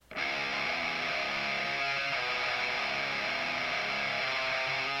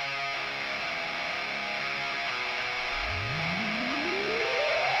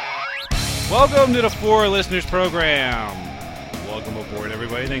Welcome to the Four Listeners Program. Welcome aboard,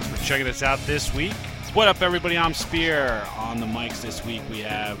 everybody. Thanks for checking us out this week. What up, everybody? I'm Spear. On the mics this week, we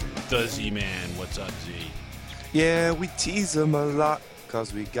have the Z-Man. What's up, Z? Yeah, we tease him a lot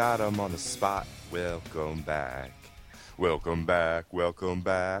because we got him on the spot. Welcome back. Welcome back. Welcome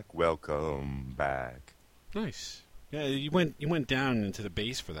back. Welcome back. Nice. Yeah, you went down into the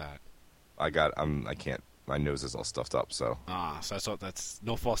bass for that. I can't. My nose is all stuffed up, so. So that's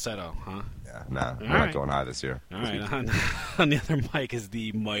no falsetto, huh? Yeah, nah. We're not going high this year. All right. On the other mic is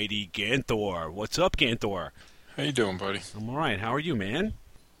the mighty Ganthor. What's up, Ganthor? How you doing, buddy? I'm all right. How are you, man?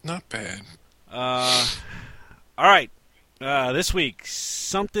 Not bad. All right. This week,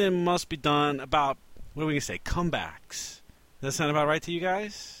 something must be done about, what are we going to say, comebacks. Does that sound about right to you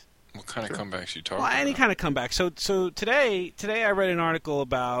guys? What kind of comebacks you talking about? Any kind of comeback. So today I read an article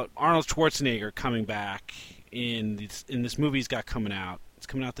about Arnold Schwarzenegger coming back in this movie he's got coming out. It's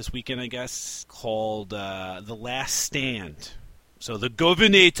coming out this weekend, I guess, called The Last Stand. So the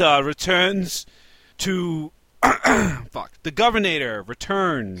Governor returns to... The Governor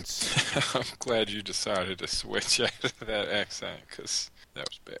returns. I'm glad you decided to switch out of that accent, because that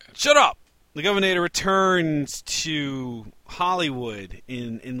was bad. Shut up! The Governor returns to Hollywood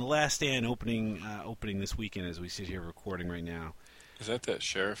in The Last Stand opening this weekend as we sit here recording right now. Is that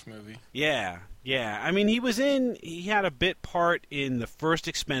sheriff movie? Yeah. I mean, he had a bit part in the first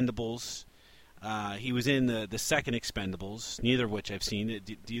Expendables. He was in the second Expendables, neither of which I've seen.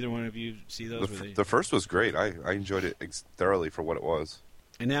 Did either one of you see those? The first was great. I enjoyed it thoroughly for what it was.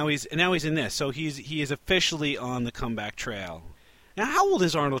 And now he's in this. So he is officially on the comeback trail. Now, how old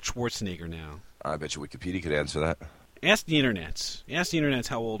is Arnold Schwarzenegger now? I bet you Wikipedia could answer that. Ask the internets. Ask the internets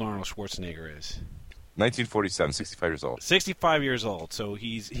how old Arnold Schwarzenegger is. 1947, 65 years old. 65 years old, so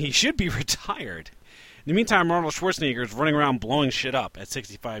he should be retired. In the meantime, Arnold Schwarzenegger is running around blowing shit up at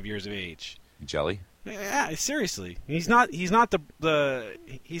 65 years of age. Jelly? Yeah, seriously. He's not the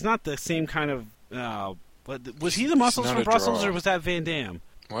same kind of. Was he the Muscles from Brussels or was that Van Damme?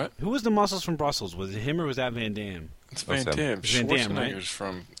 What? Who was the Muscles from Brussels? Was it him or was that Van Damme? It's Van Damme. Van Damme, right? Schwarzenegger's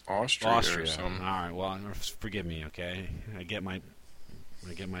from Austria or something. All right. Well, forgive me. Okay, I get my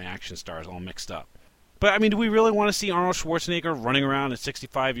action stars all mixed up. But I mean, do we really want to see Arnold Schwarzenegger running around at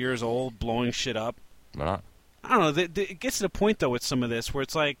 65 years old, blowing shit up? Why not? I don't know. It gets to the point though with some of this where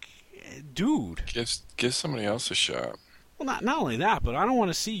it's like, dude, give somebody else a shot. Well, not only that, but I don't want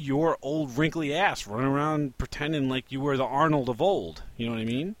to see your old wrinkly ass running around pretending like you were the Arnold of old. You know what I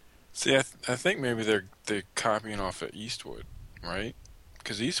mean? See, I think maybe they're copying off of Eastwood, right?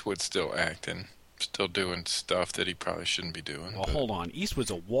 Because Eastwood's still acting, still doing stuff that he probably shouldn't be doing. Well, hold on.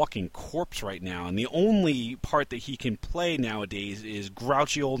 Eastwood's a walking corpse right now, and the only part that he can play nowadays is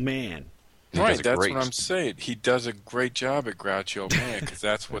grouchy old man. Right, that's what I'm saying. He does a great job at grouchy old man because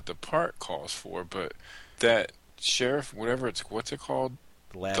that's what the part calls for. But that sheriff, what's it called?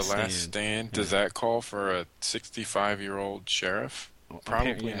 The Last Stand. Does that call for a 65-year-old sheriff? Well,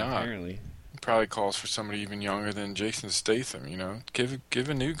 probably not. Apparently. It probably calls for somebody even younger than Jason Statham. You know, give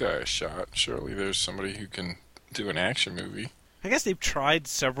a new guy a shot. Surely there's somebody who can do an action movie. I guess they've tried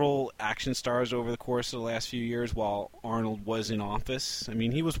several action stars over the course of the last few years while Arnold was in office. I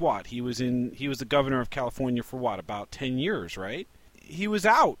mean, he was what? He was the governor of California for what? About 10 years, right? He was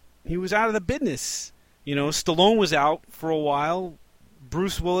out. He was out of the business. You know, Stallone was out for a while.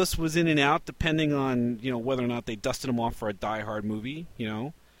 Bruce Willis was in and out, depending on whether or not they dusted him off for a Die Hard movie.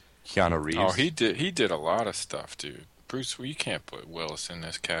 Keanu Reeves. Oh, he did a lot of stuff, dude. Bruce, you can't put Willis in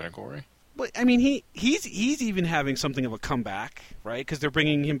this category. But I mean, he's even having something of a comeback, right? Because they're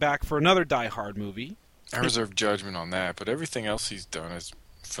bringing him back for another Die Hard movie. I reserve judgment on that, but everything else he's done is,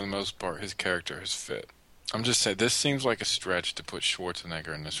 for the most part, his character has fit. I'm just saying, this seems like a stretch to put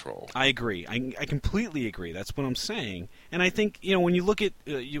Schwarzenegger in this role. I agree. I completely agree. That's what I'm saying. And I think when you look at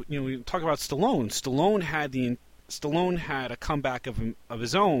we talk about Stallone. Stallone had a comeback of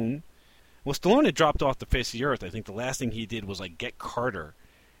his own. Well, Stallone had dropped off the face of the earth. I think the last thing he did was like Get Carter,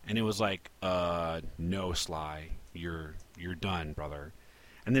 and it was like, no, Sly, you're done, brother.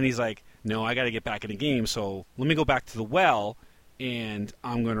 And then he's like, no, I got to get back in the game. So let me go back to the well. And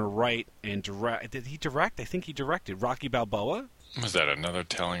I'm going to write and direct. Did he direct? I think he directed Rocky Balboa. Was that another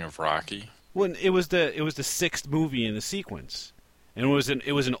telling of Rocky? Well, it was the sixth movie in the sequence, and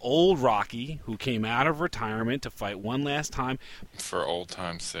it was an old Rocky who came out of retirement to fight one last time. For old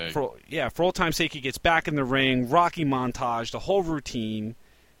time's sake. For old time's sake, he gets back in the ring. Rocky montage, the whole routine.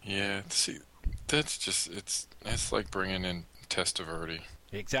 Yeah, see, that's like bringing in Testaverde.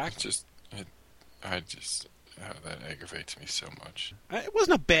 Exactly. Oh, that aggravates me so much. It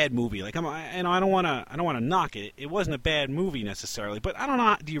wasn't a bad movie. Like I don't want to knock it. It wasn't a bad movie necessarily, but I don't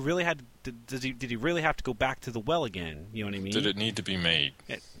know. Do you really did he really have to go back to the well again? You know what I mean? Did it need to be made?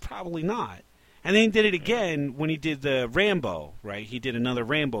 Probably not. And then he did it again when he did the Rambo. Right? He did another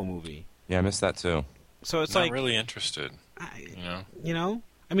Rambo movie. Yeah, I missed that too. So it's not like really interested. You know.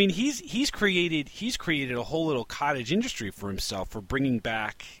 I mean, he's created a whole little cottage industry for himself for bringing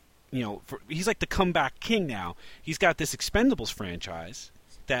back. He's like the comeback king now. He's got this Expendables franchise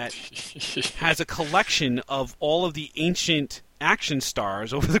that has a collection of all of the ancient action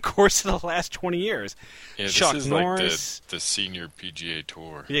stars over the course of the last 20 years. Yeah, Chuck this is Norris, like the senior PGA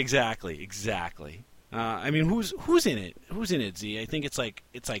Tour. Exactly. I mean, who's in it? Who's in it? Z? I think it's like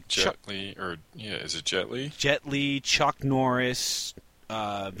Jet Li, is it Jet Li? Jet Li, Chuck Norris,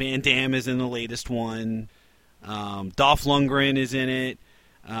 Van Damme is in the latest one. Dolph Lundgren is in it.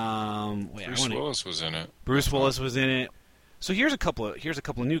 Bruce Willis was in it. Bruce Willis was in it. So here's a couple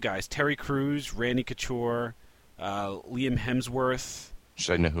of new guys: Terry Crews, Randy Couture, Liam Hemsworth.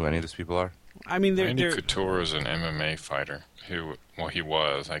 Should I know who any of those people are? I mean, Randy Couture is an MMA fighter who, he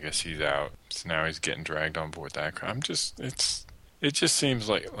was. I guess he's out. So now he's getting dragged on board that crime. It just seems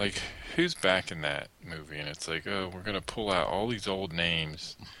like who's backing that movie? And it's like, oh, we're gonna pull out all these old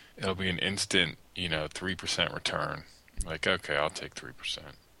names. It'll be an instant, 3% return. Like, okay, I'll take 3%.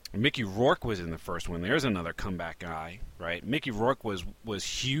 Mickey Rourke was in the first one. There's another comeback guy, right? Mickey Rourke was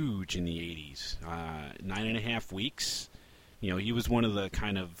huge in the 80s. 9.5 Weeks. He was one of the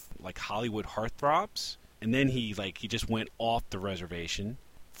kind of like Hollywood heartthrobs. And then he just went off the reservation,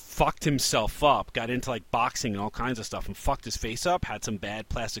 fucked himself up, got into like boxing and all kinds of stuff, and fucked his face up, had some bad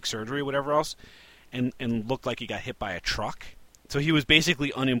plastic surgery or whatever else, and looked like he got hit by a truck. So he was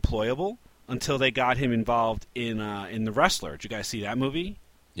basically unemployable until they got him involved in The Wrestler. Did you guys see that movie?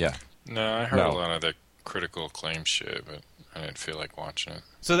 Yeah. No, I heard a lot of the critical acclaim shit, but I didn't feel like watching it.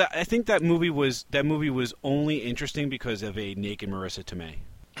 So I think that movie was only interesting because of a naked Marissa Tomei.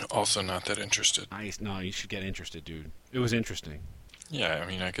 Also not that interested. No, you should get interested, dude. It was interesting. Yeah, I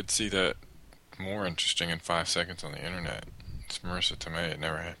mean, I could see that more interesting in 5 seconds on the internet. It's Marissa Tomei. It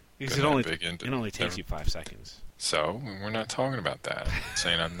never had. Because it only takes you 5 seconds. So, we're not talking about that. I'm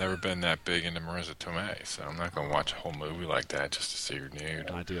saying I've never been that big into Marissa Tomei, so I'm not going to watch a whole movie like that just to see her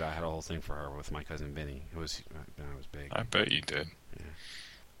nude. Dude, I had a whole thing for her with my cousin Vinny. I was big. I bet you did. Yeah.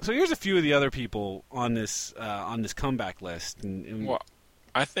 So here's a few of the other people on this comeback list. Well,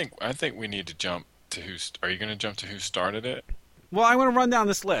 I think we need to jump to are you going to jump to who started it? Well, I want to run down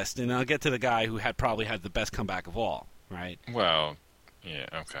this list, and I'll get to the guy who probably had the best comeback of all, right? Well, yeah,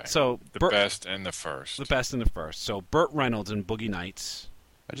 okay. So best and the first. The best and the first. So Burt Reynolds in Boogie Nights.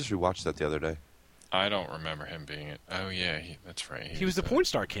 I just rewatched that the other day. I don't remember him being it. Oh, yeah, that's right. He was the porn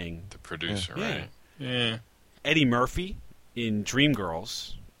star king. The producer, yeah. Right? Yeah. Eddie Murphy in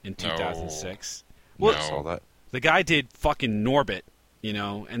Dreamgirls in 2006. No. Well, I saw that. The guy did fucking Norbit,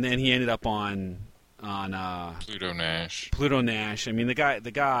 and then he ended up on Pluto Nash. I mean, the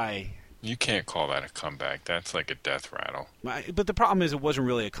guy. You can't call that a comeback. That's like a death rattle. But the problem is, it wasn't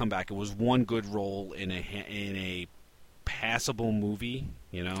really a comeback. It was one good role in a passable movie.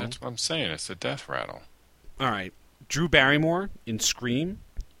 That's what I'm saying. It's a death rattle. All right, Drew Barrymore in Scream.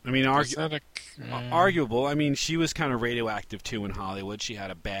 I mean, arguable. I mean, she was kind of radioactive too in Hollywood. She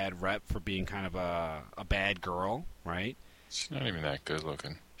had a bad rep for being kind of a bad girl, right? She's not even that good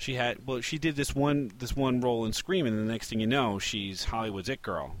looking. She did this one role in Scream, and the next thing you know, she's Hollywood's it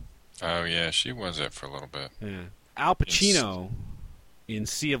girl. Oh yeah, she was it for a little bit. Yeah, Al Pacino in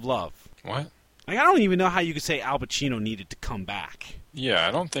Sea of Love. What? I don't even know how you could say Al Pacino needed to come back. Yeah,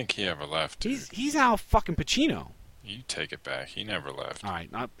 I don't think he ever left. Dude. He's Al fucking Pacino. You take it back. He never left. All right,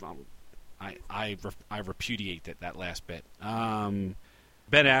 I repudiate that last bit. Ben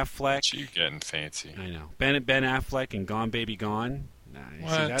Affleck. You getting fancy? I know. Ben Affleck and Gone Baby Gone.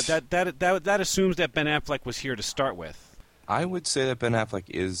 What? See, that assumes that Ben Affleck was here to start with. I would say that Ben Affleck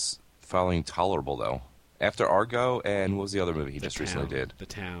is following tolerable though. After Argo and what was the other movie he recently did? The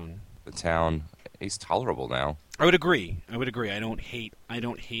Town. He's tolerable now. I would agree. I don't hate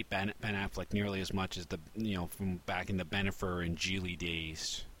Ben Affleck nearly as much as from back in the Bennifer and Geely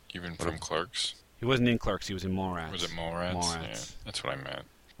days. Even from Clerks. He wasn't in Clerks. He was in Mallrats. Was it Mallrats? Yeah, that's what I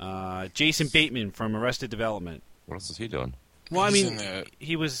meant. Jason Bateman from Arrested Development. What else is he doing? Well, I mean,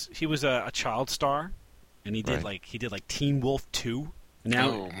 he was a child star, and he did like Teen Wolf 2.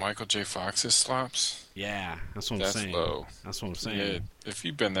 Now, Michael J. Fox's slops. Yeah, that's what I'm saying. That's low. That's what I'm saying. Yeah, if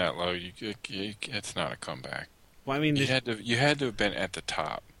you've been that low, it's not a comeback. Well, I mean, you had to have been at the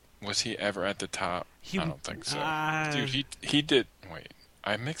top. Was he ever at the top? I don't think so. Dude, he did. Wait,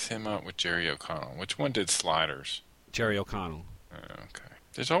 I mix him up with Jerry O'Connell. Which one did Sliders? Jerry O'Connell. Okay.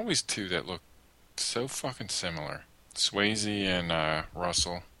 There's always two that look so fucking similar. Swayze and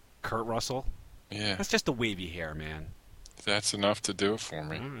Russell. Kurt Russell? Yeah. That's just the wavy hair, man. That's enough to do it for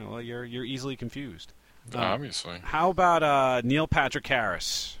me. All right, well, you're easily confused. Obviously. How about Neil Patrick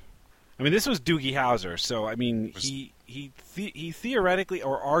Harris? I mean, this was Doogie Howser, so I mean, he theoretically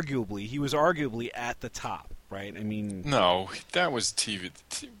or arguably he was arguably at the top, right? I mean, no, that was TV.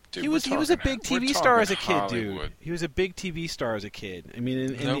 Dude, he was a big TV star as a kid, dude. He was a big TV star as a kid. I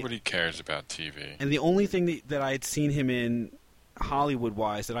mean, nobody cares about TV. And the only thing that I had seen him in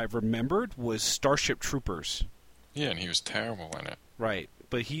Hollywood-wise that I've remembered was Starship Troopers. Yeah, and he was terrible in it. Right,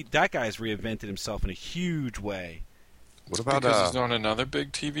 but that guy's reinvented himself in a huge way. What about because he's on another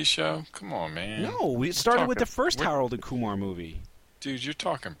big TV show? Come on, man. No, it started with the first Harold and Kumar movie. Dude, you're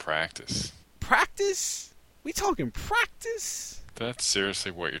talking Practice. Practice? We talking Practice? That's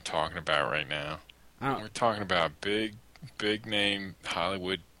seriously what you're talking about right now. We're talking about big name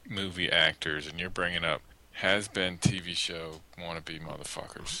Hollywood movie actors, and you're bringing up has-been TV show wannabe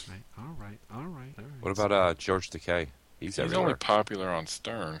motherfuckers. All right. What about George Takei? He's everywhere. Only popular on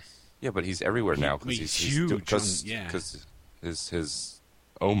Stern. Yeah, but he's everywhere now because he's huge. Because his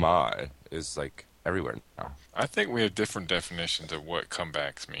oh my is like everywhere now. I think we have different definitions of what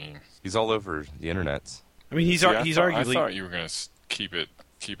comebacks mean. He's all over the internet. I mean, he's arguably. I thought you were going to keep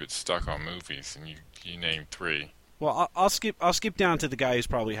it stuck on movies, and you named three. Well, I'll skip down to the guy who's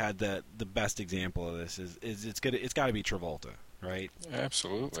probably had the best example of this. It's got to be Travolta, right?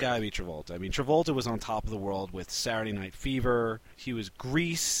 Absolutely, it's got to be Travolta. I mean, Travolta was on top of the world with Saturday Night Fever. He was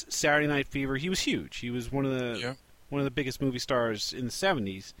Grease, Saturday Night Fever. He was huge. He was one of the biggest movie stars in the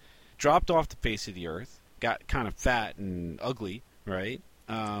 '70s. Dropped off the face of the earth. Got kind of fat and ugly, right?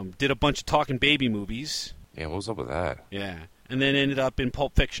 Did a bunch of talking baby movies. Yeah, what was up with that? Yeah, and then ended up in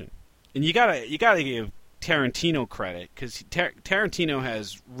Pulp Fiction. And you gotta give Tarantino credit because Tarantino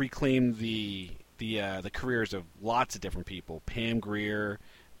has reclaimed the careers of lots of different people: Pam Grier,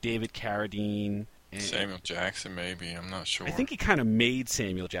 David Carradine, and Samuel Jackson. Maybe I'm not sure. I think he kind of made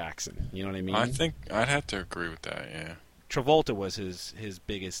Samuel Jackson. You know what I mean? I think I'd have to agree with that. Yeah. Travolta was his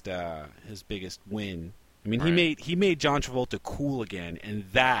biggest win. I mean, right. he made John Travolta cool again, and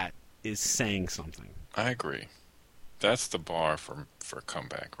that is saying something. I agree. That's the bar for a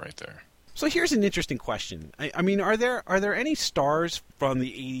comeback right there. So here's an interesting question. I mean, are there any stars from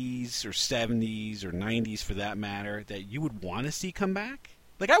the 80s or 70s or 90s, for that matter, that you would want to see come back?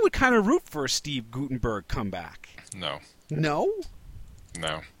 Like, I would kind of root for a Steve Guttenberg comeback. No. No?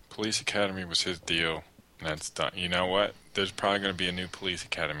 No. Police Academy was his deal. That's done. You know what? There's probably going to be a new Police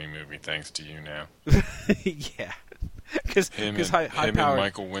Academy movie thanks to you now. Yeah. Because him and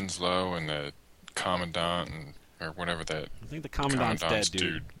Michael Winslow and the Commandant or whatever that. I think the Commandant's dead,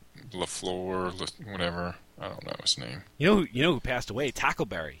 dude. LaFleur, whatever. I don't know his name. You know who passed away?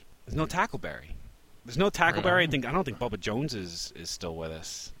 Tackleberry. There's no Tackleberry. Really? I don't think Bubba Jones is still with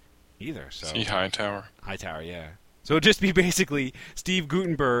us either. So. Is he Hightower? Hightower, yeah. So it'd just be basically Steve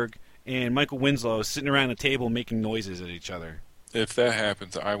Guttenberg and Michael Winslow sitting around a table making noises at each other. If that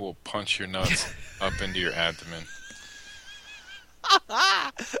happens, I will punch your nuts up into your abdomen.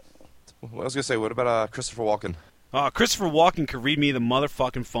 Well, I was gonna say, what about Christopher Walken? Christopher Walken could read me the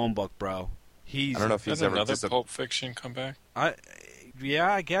motherfucking phone book, bro. I don't know if he's ever another Pulp Fiction comeback.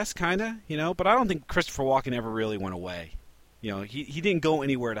 Yeah, I guess kinda, but I don't think Christopher Walken ever really went away. He didn't go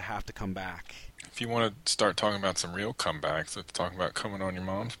anywhere to have to come back. If you want to start talking about some real comebacks, let's talk about Coming on Your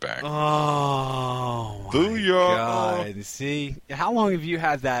Mom's Back. Oh, my Booyah. God. See? How long have you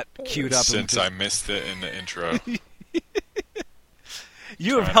had that queued up? Since I missed it in the intro.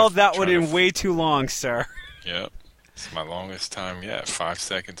 You have held that one in way too long, sir. Yep. It's my longest time yet. 5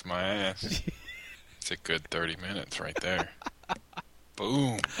 seconds my ass. It's a good 30 minutes right there.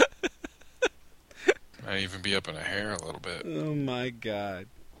 Boom. Might even be up in a hair a little bit. Oh, my God.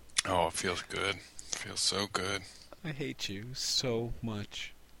 Oh, it feels good. It feels so good. I hate you so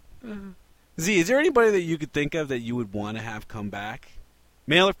much. Z, is there anybody that you could think of that you would want to have come back?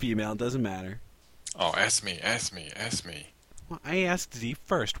 Male or female, doesn't matter. Oh, ask me. Well, I asked Z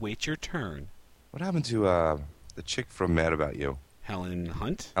first. Wait your turn. What happened to the chick from Mad About You? Helen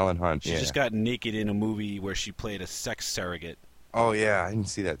Hunt? Helen Hunt, She just got naked in a movie where she played a sex surrogate. Oh, yeah, I didn't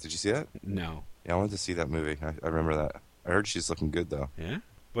see that. Did you see that? No. Yeah, I wanted to see that movie. I remember that. I heard she's looking good, though. Yeah?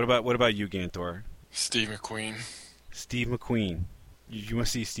 What about you, Ganthor? Steve McQueen. Steve McQueen. You want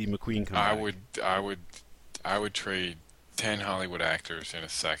to see Steve McQueen come back? I would trade 10 Hollywood actors in a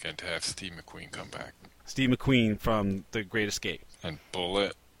second to have Steve McQueen come back. Steve McQueen from The Great Escape. And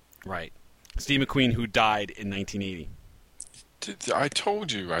Bullet. Right. Steve McQueen, who died in 1980. I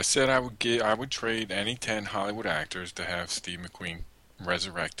told you. I said I would trade any 10 Hollywood actors to have Steve McQueen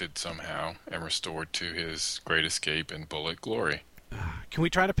resurrected somehow and restored to his great escape in Bullet glory. Can we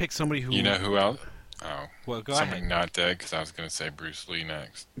try to pick somebody who... You know who else? Oh, Well, go somebody ahead. not dead, because I was going to say Bruce Lee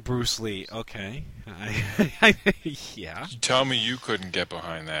next. Bruce Lee, okay. Yeah. You tell me you couldn't get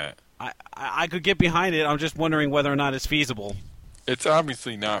behind that. I could get behind it. I'm just wondering whether or not it's feasible. It's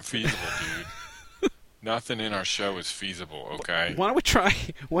obviously not feasible, dude. Nothing in our show is feasible, okay? Why don't we try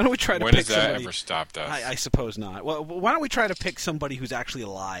to When pick has that somebody... ever stopped us? I suppose not. Well, why don't we try to pick somebody who's actually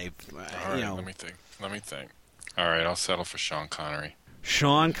alive? All right, let me think. All right, I'll settle for Sean Connery.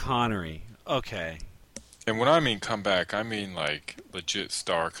 Sean Connery. Okay. And when I mean comeback, I mean like legit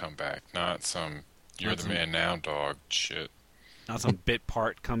star comeback, not some you're the man now dog shit. Not some bit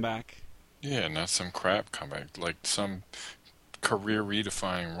part comeback. Yeah, not some crap comeback. Like some career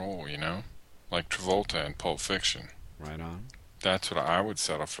redefining role, you know? Like Travolta in Pulp Fiction. Right on. That's what I would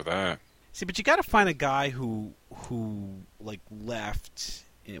settle for that. See, but you got to find a guy who like left.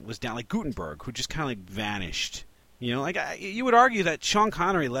 It was down like Guttenberg, who just kind of like vanished. You know, like you would argue that Sean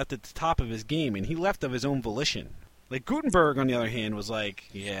Connery left at the top of his game, and he left of his own volition. Like Guttenberg, on the other hand, was like,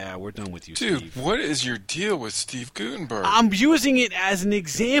 "Yeah, we're done with you, Dude, Steve." what is your deal with Steve Guttenberg? I'm using it as an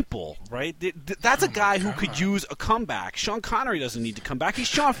example, right? That's a guy who God. could use a comeback. Sean Connery doesn't need to come back. He's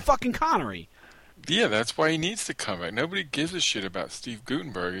Sean fucking Connery. Yeah, that's why he needs to come back. Nobody gives a shit about Steve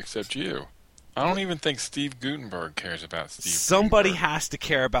Guttenberg except you. I don't even think Steve Guttenberg cares about Steve Somebody Guttenberg. has to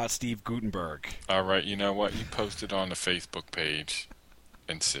care about Steve Guttenberg. All right, you know what? You post it on the Facebook page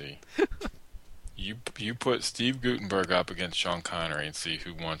and see. You put Steve Guttenberg up against Sean Connery and see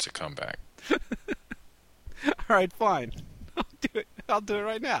who wants a comeback. All right, fine. I'll do it. I'll do it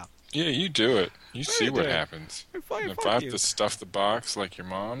right now. Yeah, you do it. You see you what do it. happens. Fine, And if fuck I have you. to stuff the box like your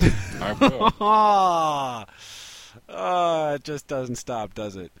mom, I will. It just doesn't stop,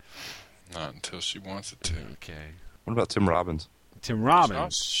 does it? Not until she wants it to. Okay. What about Tim Robbins? Tim Robbins.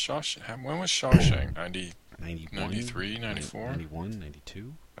 When was Shawshank? 91, 93, 94? 91,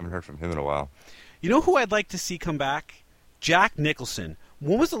 92. I haven't heard from him in a while. You know who I'd like to see come back? Jack Nicholson.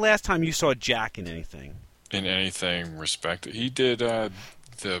 When was the last time you saw Jack in anything? In anything respected. He did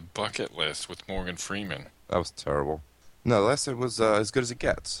the Bucket List with Morgan Freeman. That was terrible. No, the last time was As Good as It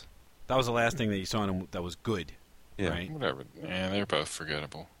Gets. That was the last thing that you saw in him that was good. Yeah. Right? Whatever. Yeah, they're both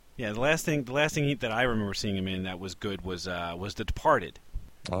forgettable. Yeah, the last thing that I remember seeing him in that was good was The Departed.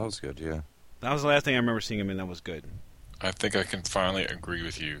 Oh, that was good, yeah. That was the last thing I remember seeing him in that was good. I think I can finally agree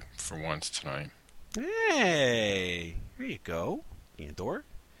with you for once tonight. Hey, there you go, Ganthor.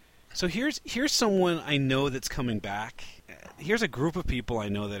 So here's someone I know that's coming back. Here's a group of people I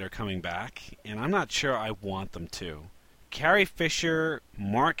know that are coming back, and I'm not sure I want them to. Carrie Fisher,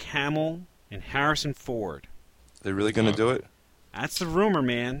 Mark Hamill, and Harrison Ford. They really going to do it? That's the rumor,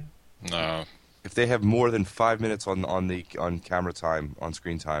 man. No. If they have more than 5 minutes on camera time, on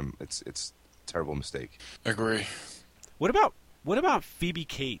screen time, it's a terrible mistake. Agree. What about Phoebe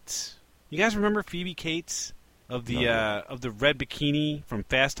Cates? You guys remember Phoebe Cates of the red bikini from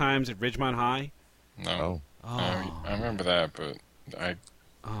Fast Times at Ridgemont High? No. Oh. No, I remember that, but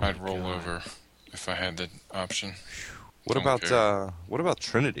I'd roll God. over if I had the option. What Don't about care.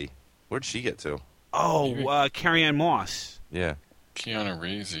 Trinity? Where'd she get to? Oh, Carrie-Anne Moss. Yeah. Keanu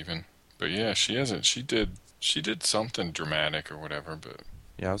Reeves even. But yeah, she hasn't. She did something dramatic or whatever, but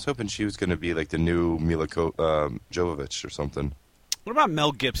Yeah, I was hoping she was going to be like the new Mila Jovovich or something. What about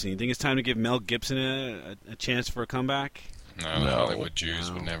Mel Gibson? You think it's time to give Mel Gibson a chance for a comeback? no, the No. Hollywood Jews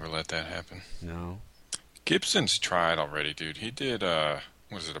No. would never let that happen. No. Gibson's tried already, dude. He did,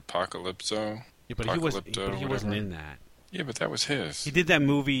 was it Apocalypso? Yeah, but he wasn't whatever. in that. Yeah, but that was his. He did that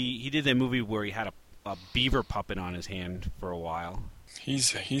movie where he had a beaver puppet on his hand for a while.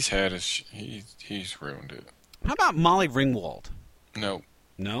 He's ruined it. How about Molly Ringwald? No.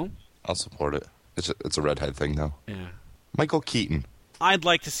 No? I'll support it. It's a redhead thing, though. Yeah. Michael Keaton. I'd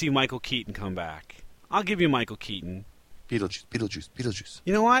like to see Michael Keaton come back. I'll give you Michael Keaton. Beetlejuice.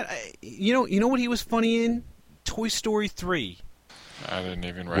 You know what? You know what he was funny in? Toy Story 3. I didn't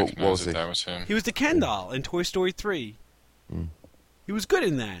even What recognize was he? that was him. He was the Ken doll in Toy Story 3. Mm. He was good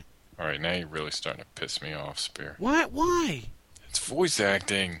in that. All right, now you're really starting to piss me off, Spear. What? Why? It's voice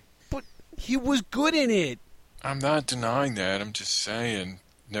acting. But he was good in it. I'm not denying that. I'm just saying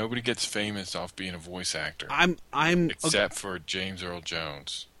nobody gets famous off being a voice actor. Except for James Earl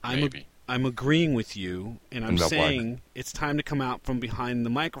Jones, maybe. I'm agreeing with you, and I'm And Mel saying Blanc. it's time to come out from behind the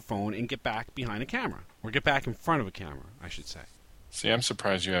microphone and get back behind a camera. Or get back in front of a camera, I should say. See, I'm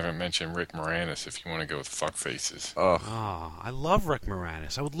surprised you haven't mentioned Rick Moranis if you want to go with fuck faces. Ugh. Oh, I love Rick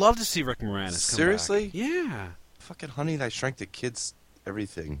Moranis. I would love to see Rick Moranis come Seriously? back. Yeah. Fucking Honey, I Shrank the Kids.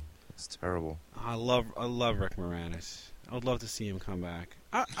 Everything. It's terrible. I love Rick Moranis. I would love to see him come back.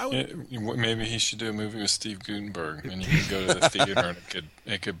 I would... Maybe he should do a movie with Steve Guttenberg, and you could go to the theater and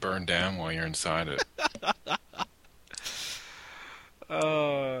it could burn down while you're inside it.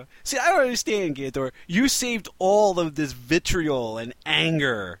 See, I don't understand, Ganthor. You saved all of this vitriol and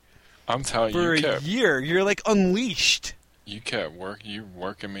anger. I'm telling for you, a year. You're like unleashed. You kept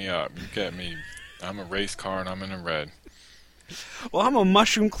working me up. You kept me. I'm a race car and I'm in the red. Well, I'm a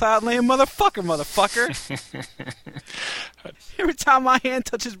mushroom cloud laying motherfucker. Every time my hand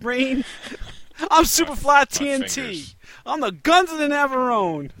touches brain, I'm Superfly TNT. I'm the Guns of the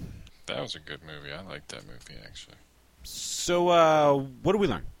Navarone. That was a good movie. I liked that movie, actually. So, what do we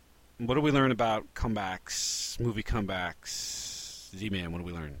learn? What do we learn about comebacks, movie comebacks? Z-Man, what do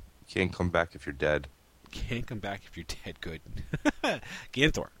we learn? You can't come back if you're dead. Can't come back if you're dead. Good.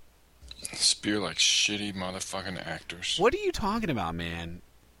 Ganthor. Spear like shitty motherfucking actors. What are you talking about, man?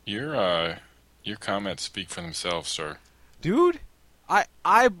 Your comments speak for themselves, sir. Dude, I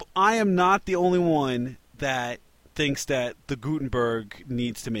am not the only one that thinks that the Guttenberg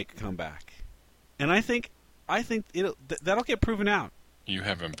needs to make a comeback, and I think that'll get proven out. You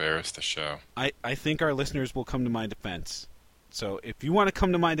have embarrassed the show. I think our listeners will come to my defense. So if you want to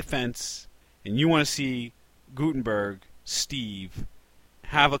come to my defense and you want to see Guttenberg, Steve,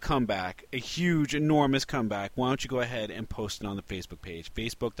 have a comeback, a huge, enormous comeback, why don't you go ahead and post it on the Facebook page,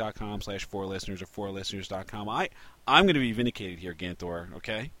 facebook.com/4listeners or 4listeners.com. I'm going to be vindicated here, Ganthor,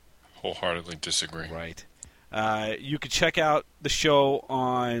 okay? Wholeheartedly disagree. Right. You could check out the show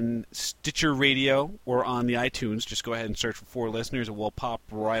on Stitcher Radio or on the iTunes. Just go ahead and search for 4 Listeners and we'll pop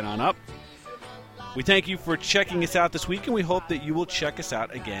right on up. We thank you for checking us out this week, and we hope that you will check us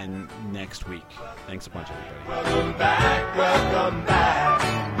out again next week. Thanks a bunch, everybody. Welcome back, welcome back.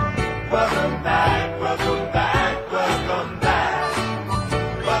 Welcome back, welcome back, welcome back.